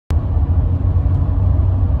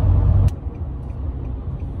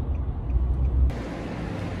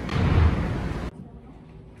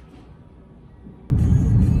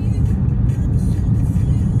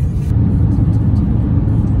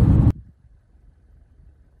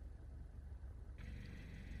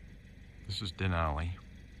This is Denali.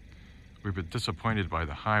 We've been disappointed by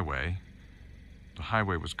the highway. The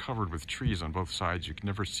highway was covered with trees on both sides. You could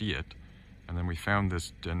never see it. And then we found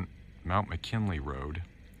this Mount McKinley Road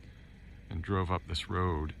and drove up this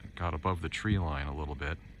road and got above the tree line a little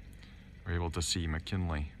bit. We're able to see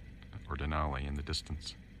McKinley or Denali in the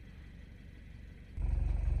distance.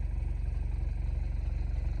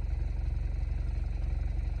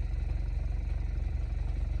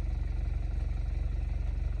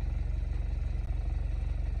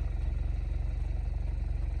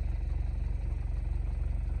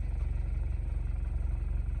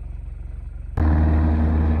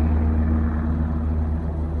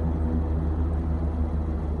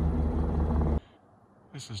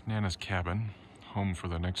 This is Nana's cabin, home for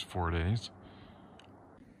the next 4 days.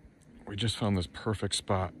 We just found this perfect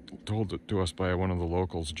spot, told it to us by one of the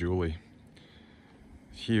locals, Julie.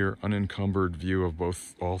 Here, unencumbered view of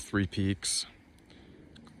all three peaks,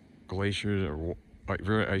 glaciers, or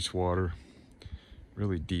very ice water,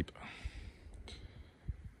 really deep.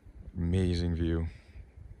 Amazing view.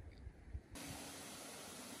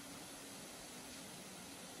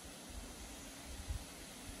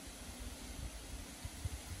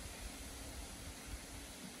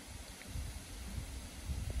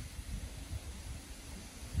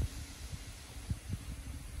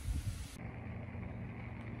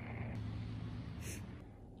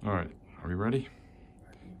 All right, are we ready?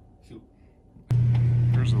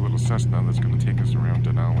 Here's a little Cessna that's going to take us around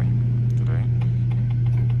Denali today.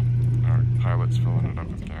 Our pilot's filling it up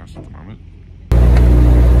with gas at the moment.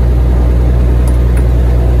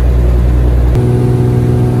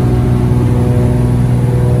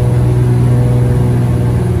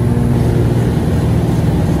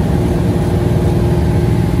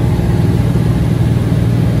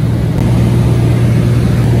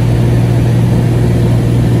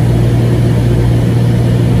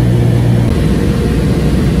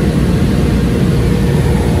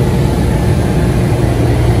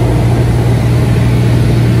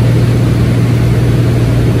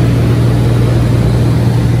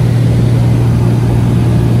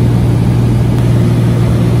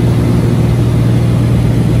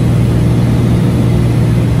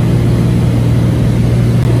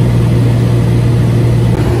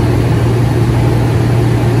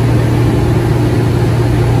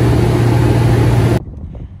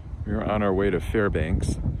 On our way to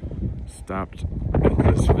Fairbanks, stopped at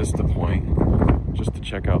this vista point just to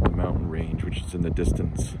check out the mountain range, which is in the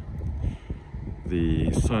distance.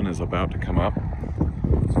 The sun is about to come up.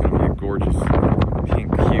 It's going to be a gorgeous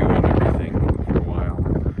pink hue and everything for a while.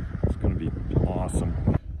 It's going to be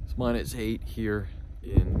awesome. It's -8 here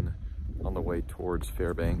on the way towards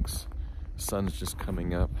Fairbanks. The sun's just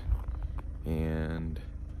coming up and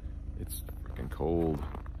it's freaking cold.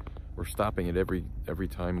 We're stopping it every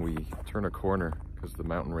time we turn a corner because the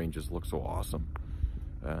mountain ranges look so awesome.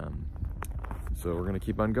 So we're gonna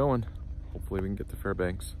keep on going. Hopefully we can get to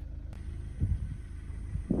Fairbanks.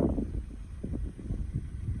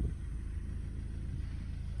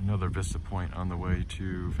 Another vista point on the way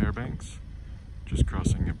to Fairbanks. Just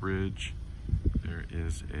crossing a bridge. There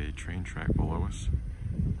is a train track below us.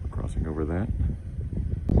 We're crossing over that.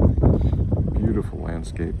 Beautiful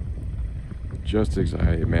landscape. Just as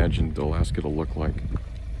I imagined Alaska to look like.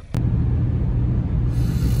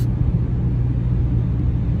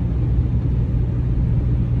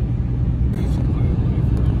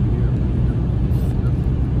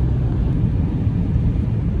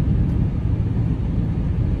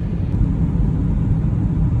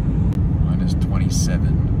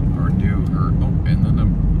 -27, our new and then a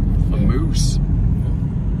moose.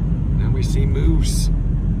 Now we see moose.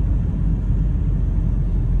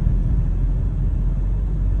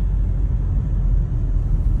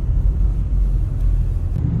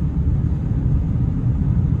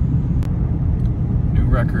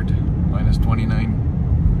 Record, -29.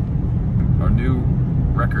 Our new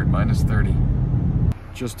record, -30.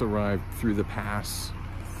 Just arrived through the pass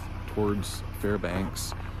towards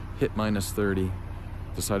Fairbanks, hit -30,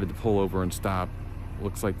 decided to pull over and stop.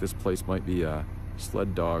 Looks like this place might be a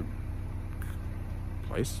sled dog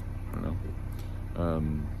place, I don't know.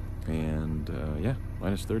 Yeah,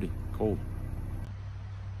 -30, cold.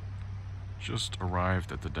 Just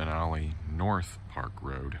arrived at the Denali North Park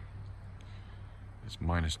Road. It's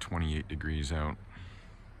 -28 degrees out.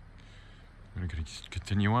 We're gonna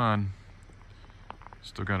continue on.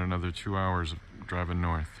 Still got another 2 hours of driving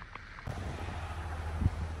north.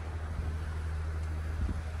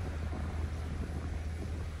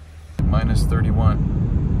 -31.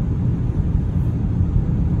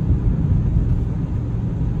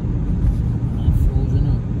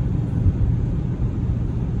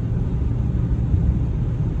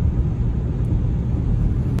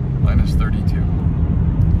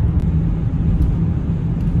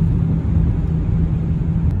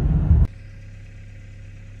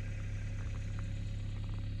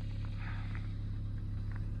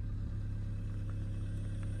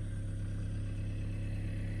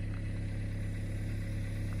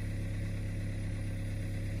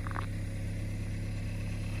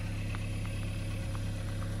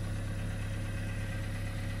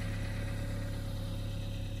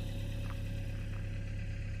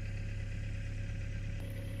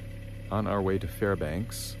 on our way to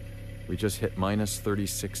Fairbanks. We just hit minus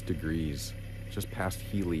 36 degrees, just past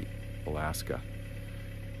Healy, Alaska.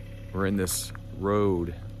 We're in this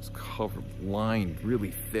road, it's covered, lined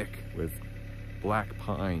really thick with black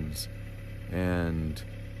pines, and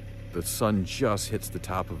the sun just hits the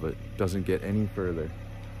top of it, doesn't get any further.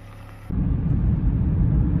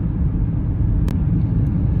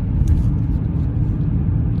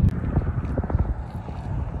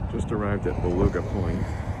 Just arrived at Beluga Point.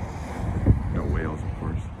 No whales, of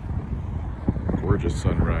course. Gorgeous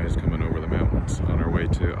sunrise coming over the mountains on our way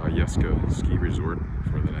to Alyeska Ski Resort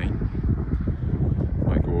for the night.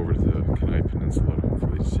 Might go over to the Kenai Peninsula to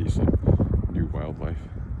hopefully see some new wildlife.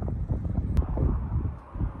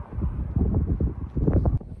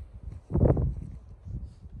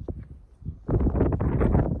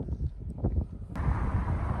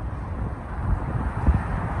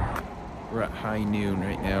 We're at high noon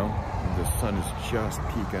right now, and the sun is just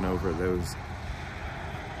peeking over those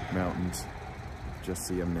mountains. Just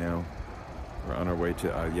see them now. We're on our way to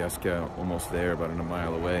Alyeska, almost there, about a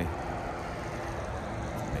mile away.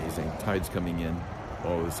 Amazing. Tide's coming in.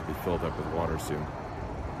 Oh, this will be filled up with water soon.